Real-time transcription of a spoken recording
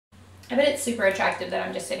I bet it's super attractive that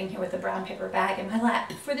I'm just sitting here with a brown paper bag in my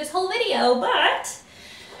lap for this whole video, but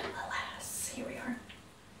alas, here we are.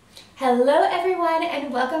 Hello everyone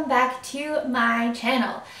and welcome back to my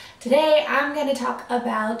channel. Today I'm going to talk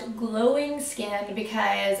about glowing skin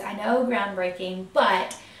because I know groundbreaking,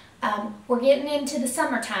 but we're getting into the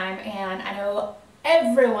summertime and I know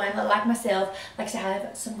everyone, like myself, likes to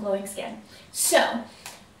have some glowing skin. So,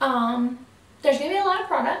 there's going to be a lot of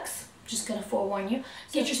products. Just going to forewarn you.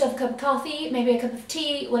 Get yourself a cup of coffee, maybe a cup of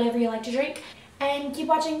tea, whatever you like to drink, and keep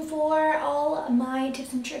watching for all my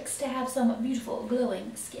tips and tricks to have some beautiful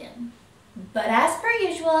glowing skin. But as per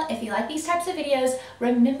usual, if you like these types of videos,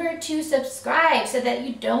 remember to subscribe so that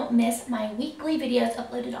you don't miss my weekly videos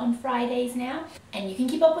uploaded on Fridays now, and you can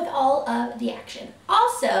keep up with all of the action.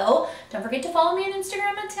 Also, don't forget to follow me on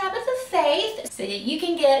Instagram at Tabitha Faith so that you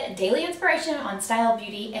can get daily inspiration on style,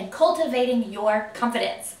 beauty, and cultivating your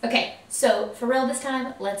confidence. Okay, so for real this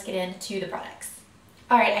time, let's get into the products.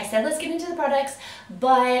 Alright, I said let's get into the products,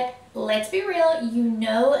 but let's be real, you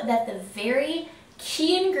know that the very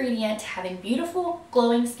key ingredient to having beautiful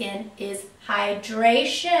glowing skin is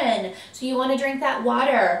hydration. So you want to drink that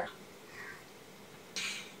water.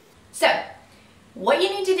 So what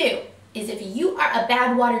you need to do is, if you are a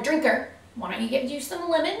bad water drinker, why don't you get you some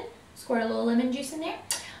lemon, squirt a little lemon juice in there.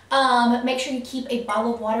 Make sure you keep a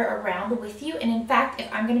bottle of water around with you. And in fact,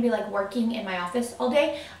 if I'm going to be like working in my office all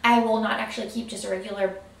day, I will not actually keep just a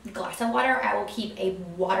regular glass of water. I will keep a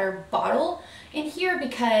water bottle in here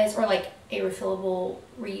because, or like a refillable,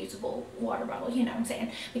 reusable water bottle, you know what I'm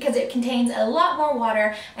saying? Because it contains a lot more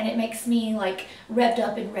water and it makes me like revved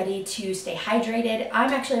up and ready to stay hydrated. I'm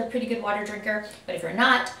actually a pretty good water drinker, but if you're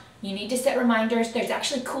not, you need to set reminders. There's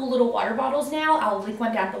actually cool little water bottles now. I'll link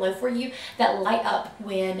one down below for you that light up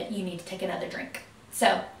when you need to take another drink.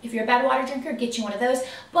 So if you're a bad water drinker, get you one of those.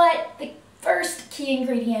 But the first key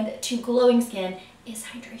ingredient to glowing skin is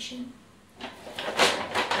hydration.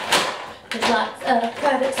 There's lots of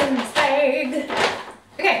products in this bag.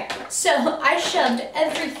 Okay, so I shoved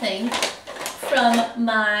everything from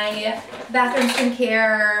my bathroom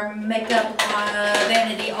skincare, makeup,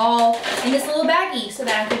 vanity, all in this little baggie so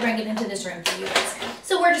that I could bring it into this room for you guys.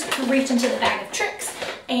 So we're just going to reach into the bag of tricks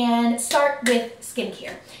and start with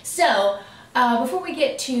skincare. So before we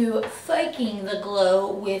get to faking the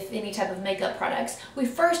glow with any type of makeup products, we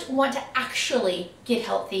first want to actually get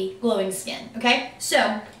healthy, glowing skin, okay?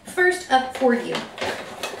 So, first up for you,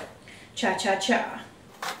 cha-cha-cha.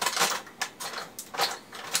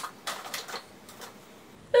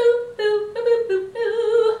 Boop, boop, boop, boop, boop,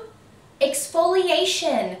 boop.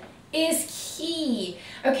 Exfoliation is key,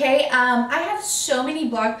 okay? I have so many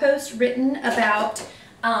blog posts written about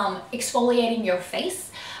exfoliating your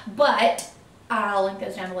face, but I'll link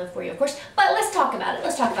those down below for you, of course. But let's talk about it.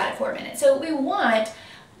 Let's talk about it for a minute. So we want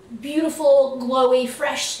beautiful, glowy,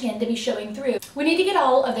 fresh skin to be showing through. We need to get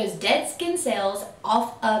all of those dead skin cells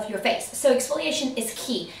off of your face. So exfoliation is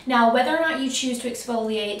key. Now, whether or not you choose to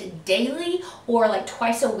exfoliate daily or like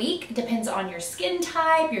twice a week depends on your skin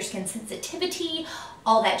type, your skin sensitivity,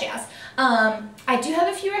 all that jazz. I do have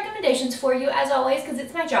a few recommendations for you, as always, because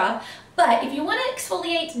it's my job. But if you want to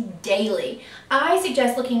exfoliate daily, I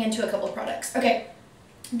suggest looking into a couple of products. Okay,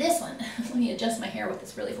 this one, let me adjust my hair with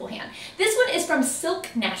this really full hand. This one is from Silk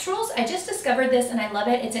Naturals. I just discovered this and I love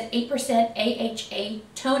it. It's an 8% AHA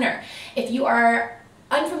toner. If you are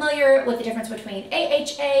unfamiliar with the difference between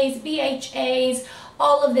AHAs, BHAs,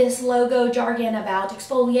 all of this logo jargon about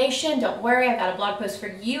exfoliation, don't worry, I've got a blog post for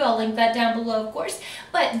you. I'll link that down below, of course.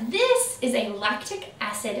 But this is a lactic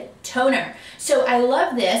acid toner. So I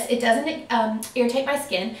love this. It doesn't irritate my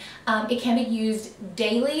skin. It can be used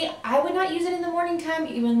daily. I would not use it in the morning time,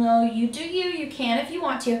 even though you do you can if you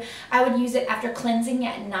want to. I would use it after cleansing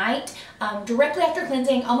at night, directly after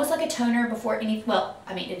cleansing, almost like a toner before any, well,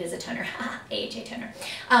 I mean, it is a toner, AHA toner,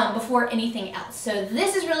 before anything else. So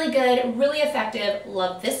this is really good, really effective.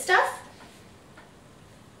 Love this stuff.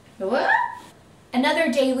 What? Another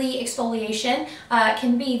daily exfoliation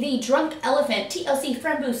can be the Drunk Elephant TLC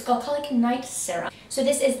Framboos Glycolic Night Serum. So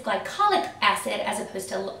this is glycolic acid as opposed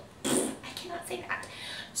to, I cannot say that.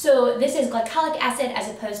 So this is glycolic acid as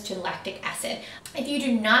opposed to lactic acid. If you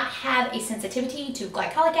do not have a sensitivity to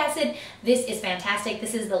glycolic acid, this is fantastic.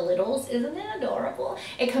 This is the Littles. Isn't it adorable?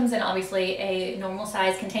 It comes in obviously a normal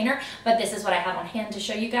size container, but this is what I have on hand to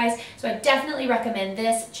show you guys. So I definitely recommend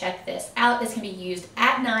this. Check this out. This can be used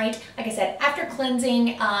at night. Like I said, after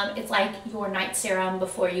cleansing, it's like your night serum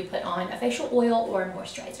before you put on a facial oil or a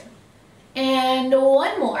moisturizer. And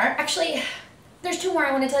one more, actually, there's two more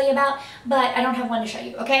I want to tell you about, but I don't have one to show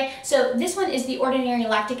you, okay? So this one is the Ordinary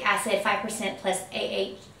Lactic Acid 5% plus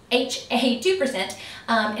BHA 2%,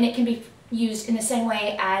 and it can be used in the same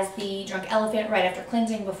way as the Drunk Elephant right after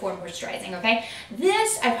cleansing before moisturizing, okay?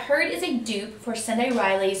 This, I've heard, is a dupe for Sunday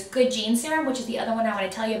Riley's Good Gene Serum, which is the other one I want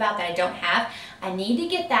to tell you about that I don't have. I need to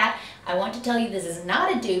get that. I want to tell you this is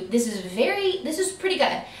not a dupe. This is pretty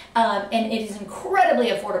good. And it is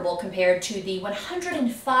incredibly affordable compared to the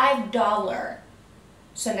 $105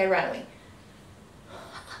 Sunday Riley.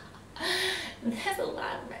 That's a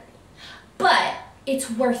lot of money. But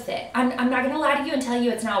it's worth it. I'm not gonna lie to you and tell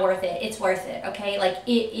you it's not worth it. It's worth it, okay? Like,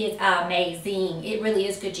 it is amazing. It really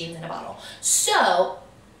is good genes in a bottle. So,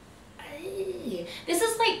 this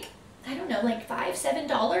is like, I don't know, like $5,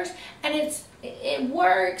 $7, and it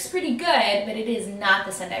works pretty good, but it is not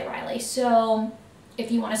the Sunday Riley. So,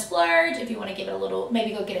 if you want to splurge, if you want to give it a little,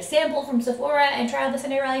 maybe go get a sample from Sephora and try out the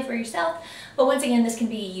Sunday Riley for yourself. But once again, this can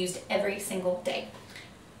be used every single day.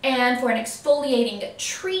 And for an exfoliating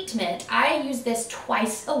treatment, I use this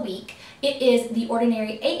twice a week. It is the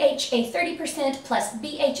Ordinary AHA 30% plus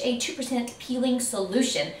BHA 2% peeling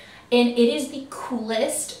solution. And it is the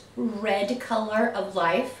coolest red color of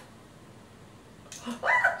life.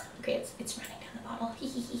 Okay, it's running down the bottle.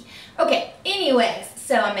 Okay, anyways,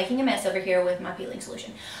 so I'm making a mess over here with my peeling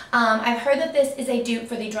solution. I've heard that this is a dupe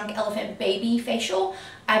for the Drunk Elephant Baby Facial.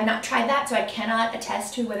 I've not tried that, so I cannot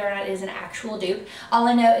attest to whether or not it is an actual dupe. All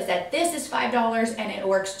I know is that this is $5 and it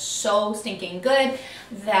works so stinking good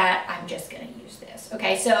that I'm just gonna use this.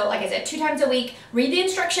 Okay, so like I said, 2 times a week. Read the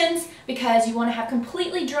instructions because you wanna have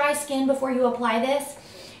completely dry skin before you apply this.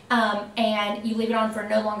 And you leave it on for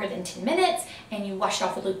no longer than 10 minutes and you wash it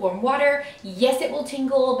off with lukewarm water. Yes, it will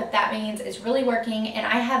tingle, but that means it's really working, and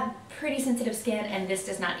I have pretty sensitive skin and this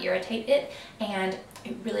does not irritate it, and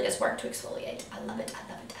it really does work to exfoliate. I love it,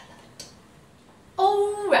 I love it, I love it.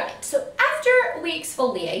 Alright, so after we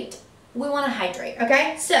exfoliate, we want to hydrate,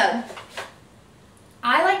 okay? So,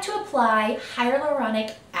 I like to apply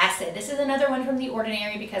hyaluronic acid. This is another one from The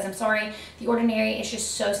Ordinary because I'm sorry, The Ordinary is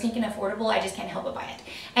just so stinking affordable, I just can't help but buy it.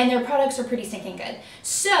 And their products are pretty stinking good.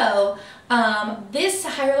 So, this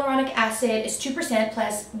hyaluronic acid is 2%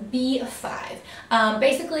 plus B5.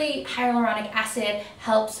 Basically, hyaluronic acid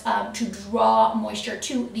helps to draw moisture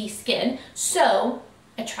to the skin, so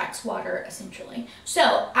attracts water essentially.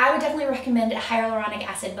 So I would definitely recommend hyaluronic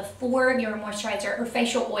acid before your moisturizer or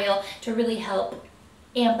facial oil to really help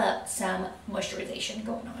amp up some moisturization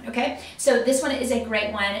going on, okay? So this one is a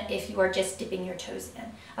great one if you are just dipping your toes in.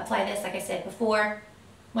 Apply this, like I said before,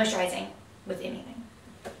 moisturizing with anything.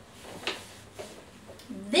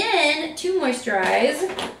 Then, to moisturize,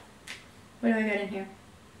 what do I got in here?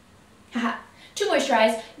 Haha. To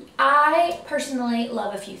moisturize, I personally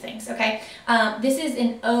love a few things, okay? This is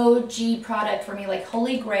an OG product for me, like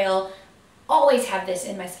Holy Grail. Always have this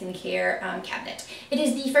in my skincare cabinet. It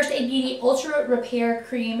is the First Aid Beauty Ultra Repair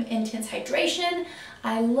Cream Intense Hydration.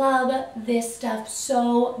 I love this stuff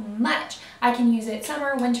so much. I can use it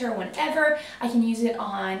summer, winter, whenever. I can use it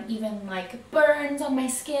on even like burns on my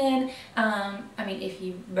skin. I mean, if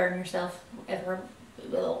you burn yourself ever,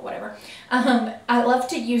 whatever. I love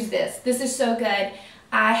to use this. This is so good.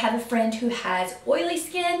 I have a friend who has oily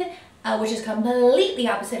skin, which is completely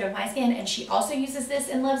opposite of my skin, and she also uses this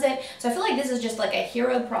and loves it. So I feel like this is just like a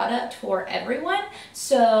hero product for everyone.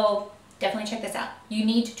 So definitely check this out. You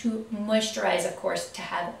need to moisturize, of course, to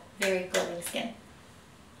have very glowing skin.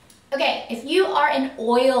 Okay, if you are an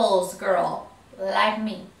oils girl like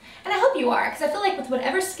me, and I hope you are, because I feel like with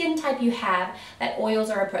whatever skin type you have, that oils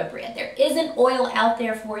are appropriate. There is an oil out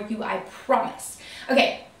there for you, I promise.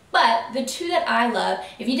 Okay, but the two that I love,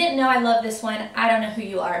 if you didn't know I love this one, I don't know who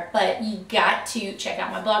you are, but you got to check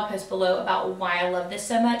out my blog post below about why I love this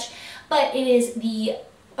so much. But it is the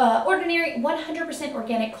Ordinary 100%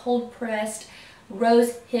 organic cold pressed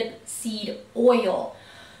rose hip seed oil.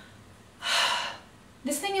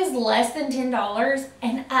 This thing is less than $10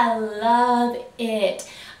 and I love it.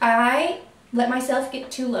 I let myself get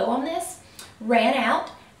too low on this, ran out,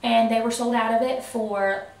 and they were sold out of it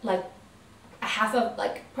for like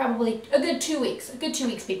probably a good 2 weeks,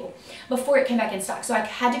 people, before it came back in stock. So I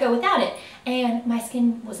had to go without it, and my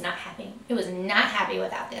skin was not happy. It was not happy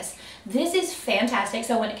without this. This is fantastic.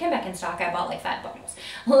 So when it came back in stock, I bought like 5 bottles.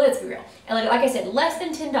 Well, let's be real. And like I said, less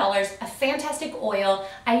than $10, a fantastic oil.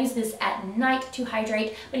 I use this at night to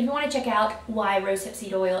hydrate, but if you want to check out why rosehip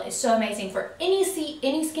seed oil is so amazing for any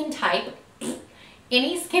skin type,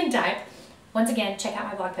 once again, check out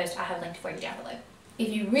my blog post. I have linked for you down below. If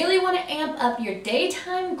you really want to amp up your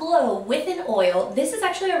daytime glow with an oil, this is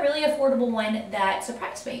actually a really affordable one that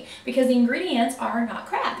surprised me because the ingredients are not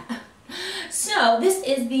crap. So this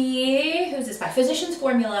is the, who's this by? Physicians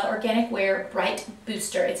Formula Organic Wear Bright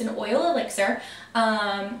Booster. It's an oil elixir.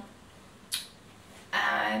 I'm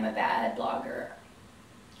a bad blogger.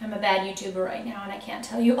 I'm a bad YouTuber right now and I can't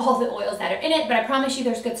tell you all the oils that are in it, but I promise you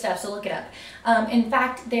there's good stuff, so look it up. In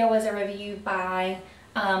fact, there was a review by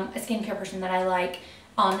a skincare person that I like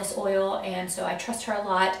on this oil, and so I trust her a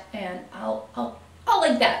lot, and I'll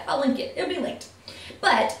link that. I'll link it. It'll be linked.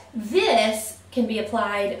 But this can be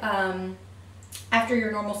applied after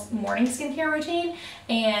your normal morning skincare routine,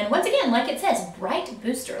 and once again, like it says, bright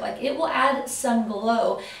booster. Like, it will add some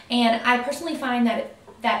glow, and I personally find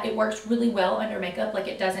that it works really well under makeup. Like,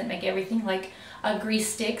 it doesn't make everything like a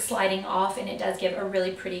grease stick sliding off, and it does give a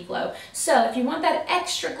really pretty glow. So if you want that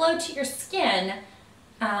extra glow to your skin,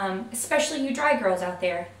 especially you dry girls out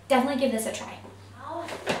there, definitely give this a try.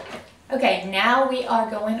 Okay, now we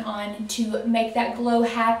are going on to make that glow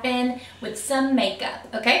happen with some makeup,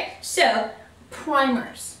 okay? So,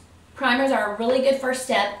 primers. Primers are a really good first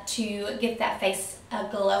step to get that face a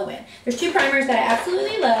glow in. There's two primers that I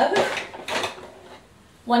absolutely love.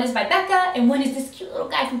 One is by Becca, and one is this cute little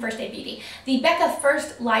guy from First Aid Beauty. The Becca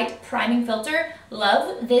First Light Priming Filter.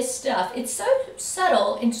 Love this stuff. It's so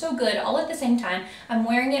subtle and so good all at the same time. I'm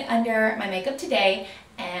wearing it under my makeup today,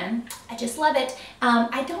 and I just love it.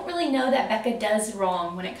 I don't really know that Becca does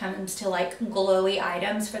wrong when it comes to like glowy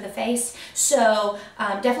items for the face, so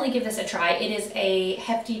definitely give this a try. It is a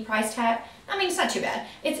hefty price tag. I mean, it's not too bad.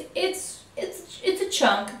 It's a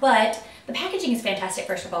chunk, but the packaging is fantastic.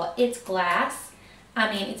 First of all, it's glass. I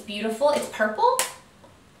mean, it's beautiful. It's purple.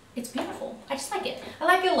 It's beautiful. I just like it. I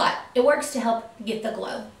like it a lot. It works to help get the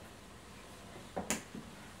glow.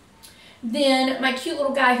 Then my cute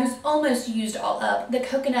little guy who's almost used all up, the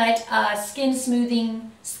Coconut Skin Smoothie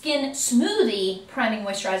Priming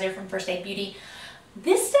Moisturizer from First Aid Beauty.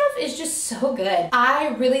 This stuff is just so good.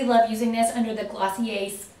 I really love using this under the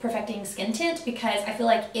Glossier Perfecting Skin Tint because I feel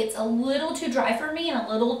like it's a little too dry for me and a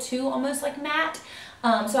little too almost like matte.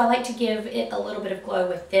 So I like to give it a little bit of glow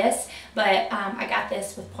with this, but I got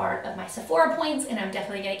this with part of my Sephora points, and I'm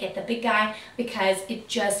definitely going to get the big guy because it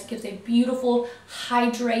just gives a beautiful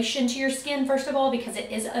hydration to your skin, first of all, because it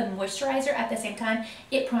is a moisturizer at the same time.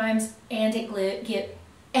 It primes and it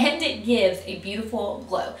gives a beautiful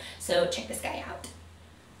glow. So check this guy out.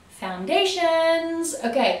 Foundations.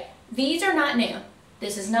 Okay, these are not new.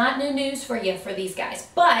 This is not new news for you for these guys,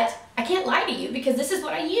 but I can't lie to you because this is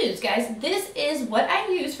what I use, guys. This is what I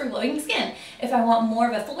use for glowing skin. If I want more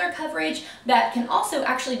of a fuller coverage that can also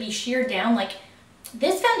actually be sheared down, like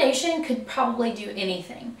this foundation could probably do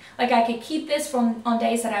anything. Like I could keep this from on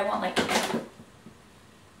days that I want like,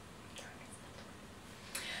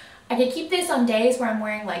 I could keep this on days where I'm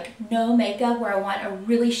wearing like no makeup, where I want a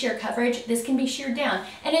really sheer coverage. This can be sheared down.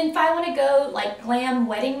 And then if I want to go like glam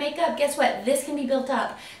wedding makeup, guess what? This can be built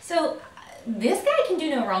up. So this guy can do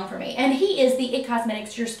no wrong for me. And he is the IT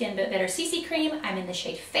Cosmetics Your Skin But Better CC Cream. I'm in the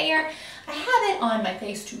shade Fair. I have it on my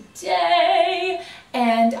face today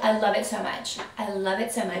and I love it so much. I love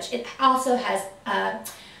it so much. It also has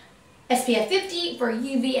SPF 50 for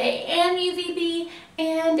UVA and UVB,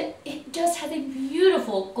 and it just has a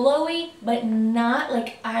beautiful glowy, but not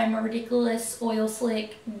like I'm a ridiculous oil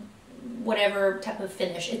slick whatever type of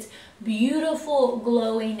finish. It's beautiful,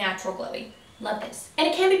 glowy, natural glowy. Love this. And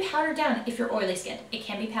it can be powdered down if you're oily skinned. It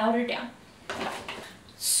can be powdered down.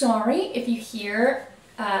 Sorry if you hear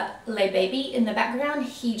Lay Baby in the background.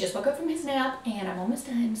 He just woke up from his nap and I'm almost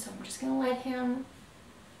done, so I'm just gonna let him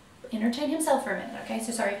entertain himself for a minute, okay?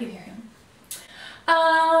 So sorry if you hear him.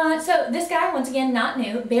 So this guy, once again, not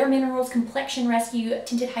new. Bare Minerals Complexion Rescue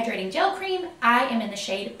Tinted Hydrating Gel Cream. I am in the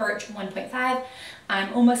shade Birch 1.5.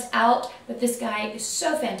 I'm almost out, but this guy is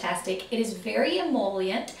so fantastic. It is very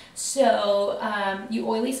emollient, so you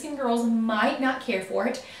oily skin girls might not care for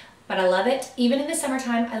it, but I love it. Even in the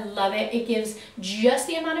summertime, I love it. It gives just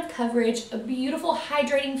the amount of coverage, a beautiful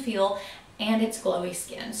hydrating feel, and it's glowy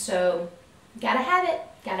skin. So gotta have it,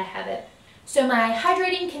 gotta have it. So my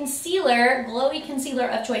hydrating concealer, glowy concealer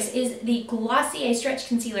of choice is the Glossier Stretch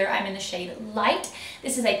Concealer. I'm in the shade Light.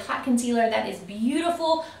 This is a pot concealer that is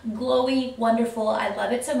beautiful, glowy, wonderful. I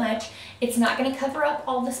love it so much. It's not going to cover up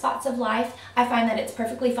all the spots of life. I find that it's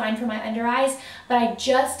perfectly fine for my under eyes, but I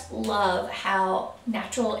just love how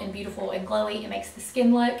natural and beautiful and glowy it makes the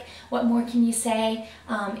skin look. What more can you say?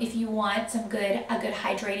 If you want a good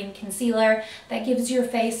hydrating concealer that gives your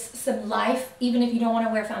face some life, even if you don't want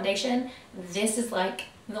to wear foundation, this is like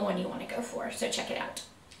the one you want to go for, so check it out.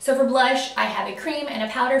 So for blush, I have a cream and a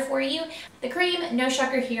powder for you. The cream, no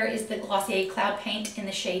shocker here, is the Glossier Cloud Paint in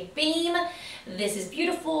the shade Beam. This is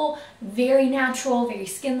beautiful, very natural, very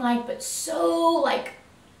skin-like, but so like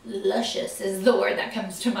luscious is the word that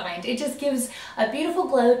comes to mind. It just gives a beautiful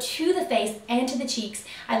glow to the face and to the cheeks.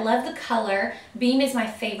 I love the color. Beam is my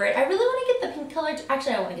favorite. I really want to get the pink color.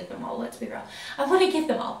 Actually, I want to get them all. Let's be real. I want to get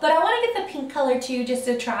them all. But I want to get the pink color too, just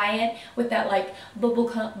to try it with that like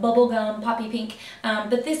bubblegum poppy pink.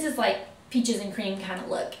 But this is like peaches and cream kind of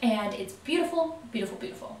look. And it's beautiful, beautiful,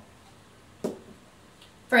 beautiful.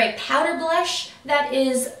 For a powder blush that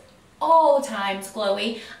is all times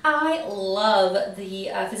glowy, I love the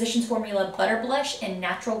Physicians Formula Butter Blush in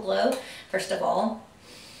Natural Glow. First of all,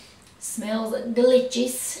 smells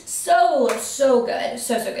delicious. So good.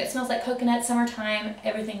 So good. It smells like coconut, summertime,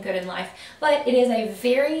 everything good in life. But it is a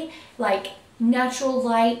very like natural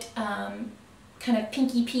light, kind of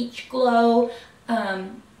pinky peach glow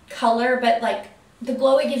color, but like the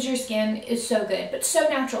glow it gives your skin is so good, but so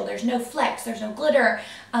natural. There's no flecks, there's no glitter.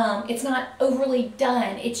 It's not overly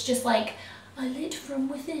done. It's just like a lit from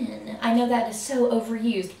within. I know that is so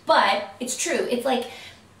overused, but it's true. It's like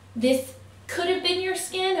this could have been your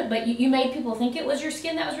skin, but you made people think it was your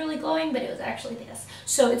skin that was really glowing, but it was actually this.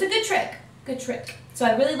 So it's a good trick, good trick. So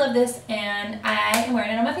I really love this, and I am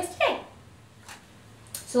wearing it on my face today.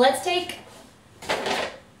 So let's take,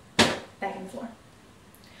 back in the floor.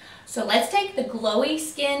 So let's take the glowy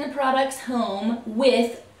skin products home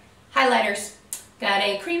with highlighters. Got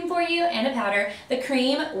a cream for you and a powder. The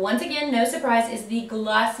cream, once again, no surprise, is the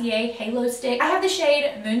Glossier Halo Stick. I have the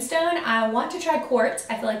shade Moonstone. I want to try Quartz.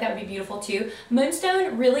 I feel like that would be beautiful too.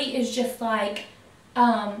 Moonstone really is just like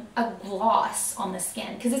a gloss on the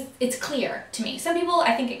skin because it's clear to me. Some people,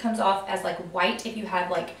 I think it comes off as like white. If you have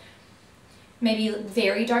like maybe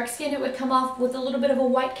very dark skin, it would come off with a little bit of a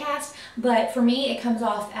white cast, but for me it comes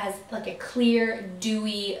off as like a clear,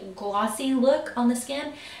 dewy, glossy look on the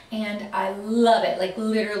skin, and I love it. Like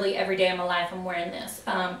literally every day of my life I'm wearing this.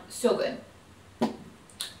 So good.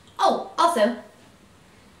 Oh, also,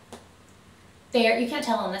 there, you can't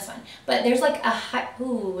tell on this one, but there's like a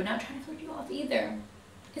ooh, not trying to flip you off either.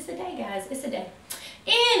 It's a day, guys, it's a day.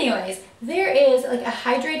 Anyways, there is like a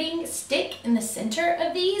hydrating stick in the center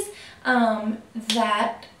of these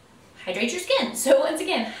that hydrates your skin. So once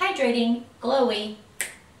again, hydrating, glowy,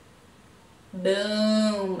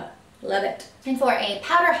 boom, love it. And for a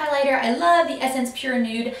powder highlighter, I love the Essence Pure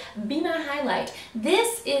Nude Be My Highlight.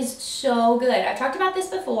 This is so good. I've talked about this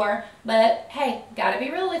before, but hey, gotta be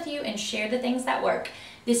real with you and share the things that work.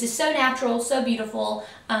 This is so natural, so beautiful.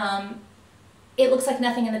 It looks like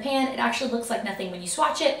nothing in the pan. It actually looks like nothing when you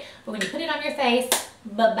swatch it, but when you put it on your face,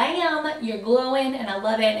 ba-bam, you're glowing, and I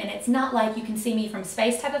love it. And it's not like you can see me from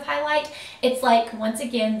space type of highlight. It's like, once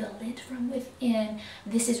again, the lit from within.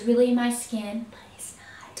 This is really my skin, but it's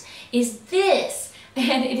not. Is this,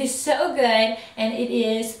 and it is so good, and it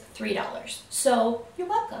is $3. So you're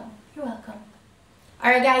welcome. You're welcome.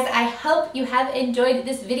 Alright guys, I hope you have enjoyed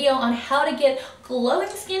this video on how to get glowing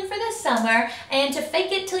skin for the summer and to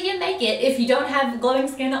fake it till you make it if you don't have glowing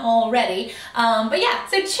skin already. But yeah,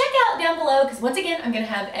 so check out down below because once again, I'm going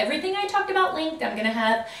to have everything I talked about linked. I'm going to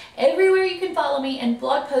have everywhere you can follow me and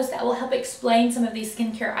blog posts that will help explain some of these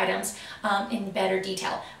skincare items in better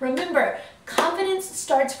detail. Remember, confidence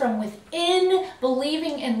starts from within,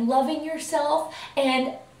 believing and loving yourself,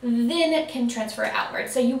 and then it can transfer outward.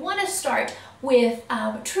 So you want to start with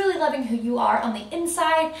truly loving who you are on the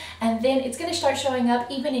inside, and then it's going to start showing up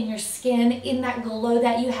even in your skin, in that glow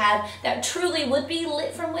that you have that truly would be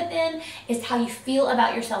lit from within, is how you feel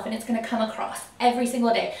about yourself, and it's going to come across every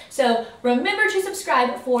single day. So remember to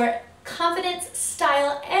subscribe for confidence,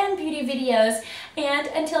 style, and beauty videos, and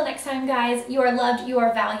until next time guys, you are loved, you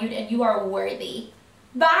are valued, and you are worthy.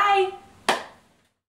 Bye!